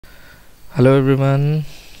Hello everyone,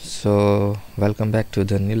 so welcome back to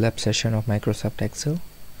the new lab session of Microsoft Excel.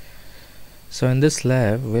 So in this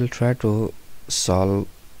lab we'll try to solve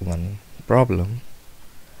one problem,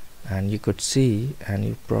 and you could see and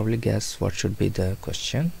you probably guess what should be the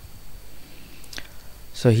question.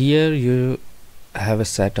 So here you have a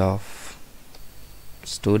set of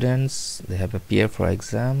students, they have appeared for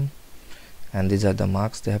exam and these are the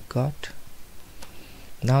marks they have got.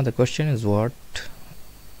 Now the question is, what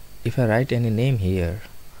if I write any name here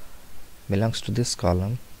belongs to this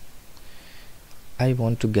column? I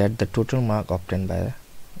want to get the total mark obtained by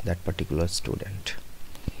that particular student.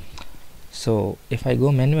 So if I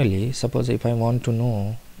go manually, suppose if I want to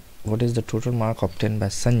know what is the total mark obtained by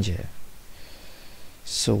Sanjay,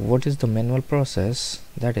 so what is the manual process?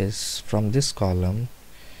 That is, from this column,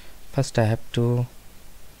 first I have to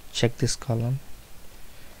check this column.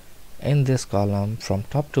 In this column, from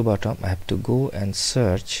top to bottom, I have to go and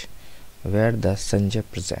search where the Sanjay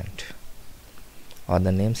present or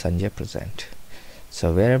the name Sanjay present.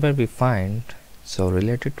 So wherever we find, so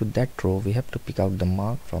related to that row, we have to pick out the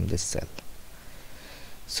mark from this cell.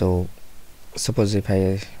 So suppose if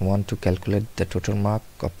I want to calculate the total mark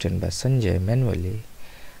obtained by Sanjay manually,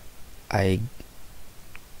 I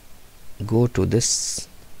go to this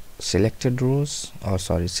selected rows, or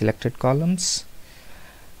selected columns,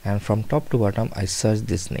 and from top to bottom I search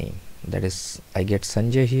this name. That is, I get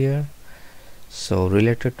Sanjay here. So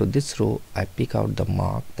related to this row, I pick out the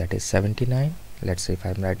mark, that is 79. Let's say if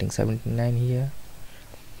I'm writing 79 here.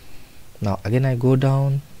 Now again I go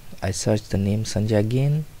down, I search the name Sanjay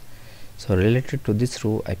again. So related to this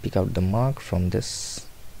row, I pick out the mark from this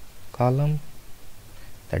column,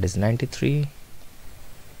 that is 93.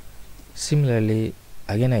 Similarly,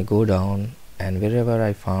 again I go down, and wherever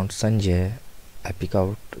I found Sanjay, I pick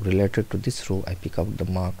out, related to this row, I pick out the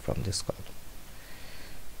mark from this column.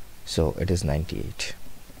 So it is 98.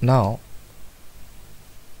 Now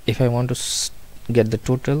if I want to get the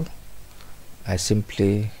total, I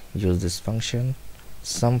simply use this function,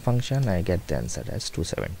 sum function, I get the answer as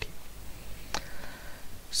 270.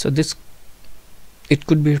 So it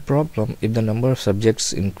could be a problem if the number of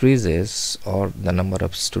subjects increases or the number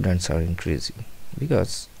of students are increasing,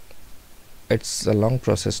 because it's a long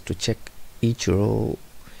process to check each row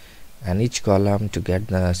and each column to get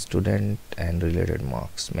the student and related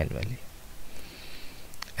marks manually.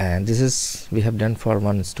 And this is we have done for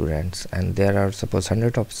one student, and there are suppose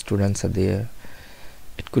 100 of students are there.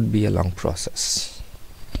 It could be a long process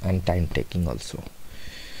and time taking also.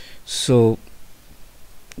 So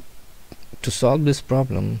to solve this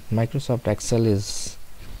problem, Microsoft Excel is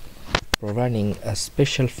providing a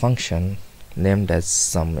special function named as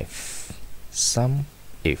SumIF.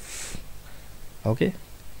 SumIF. Okay,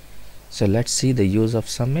 so let's see the use of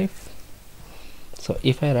SumIF. So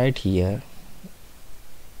if I write here,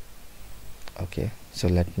 okay, so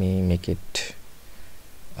let me make it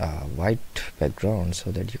white background so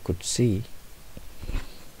that you could see.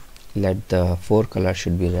 Let the fore color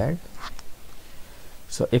should be red.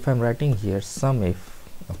 So if I'm writing here SumIF,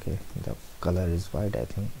 okay, the color is white, I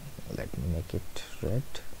think. Let me make it red.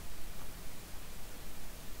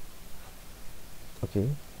 Okay,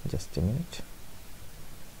 just a minute.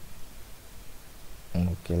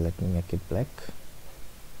 Okay, let me make it black,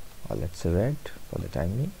 or let's say red for the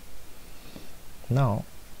time being. Now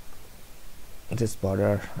this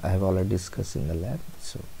border I have already discussed in the lab,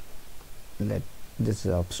 so this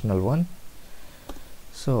is optional one.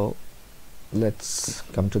 So let's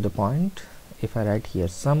come to the point. If I write here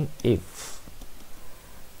SumIF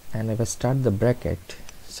and if I start the bracket,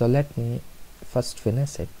 so let me first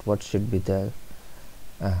finish it, what should be the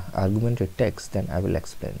argumented text, then I will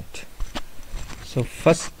explain it. So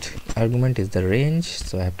first argument is the range,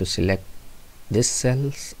 so I have to select these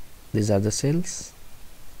cells, these are the cells,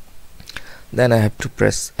 then I have to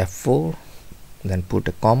press F4, then put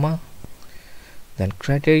a comma, then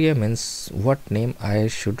criteria means what name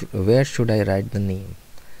where should I write the name.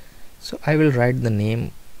 So I will write the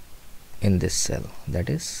name in this cell, that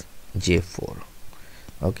is J4.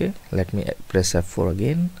 Okay, let me press F4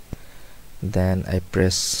 again, then I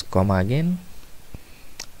press comma again.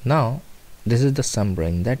 Now this is the sum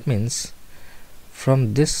range, that means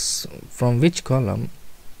from which column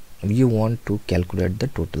you want to calculate the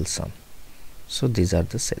total sum. So these are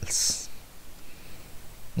the cells.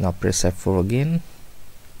 Now press F4 again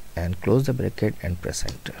and close the bracket and press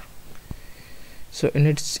enter. So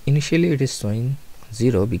initially it is showing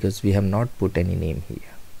 0 because we have not put any name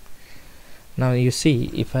here. Now you see,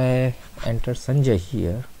 if I enter Sanjay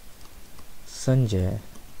here, Sanjay,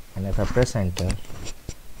 and if I press enter,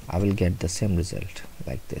 I will get the same result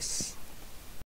like this.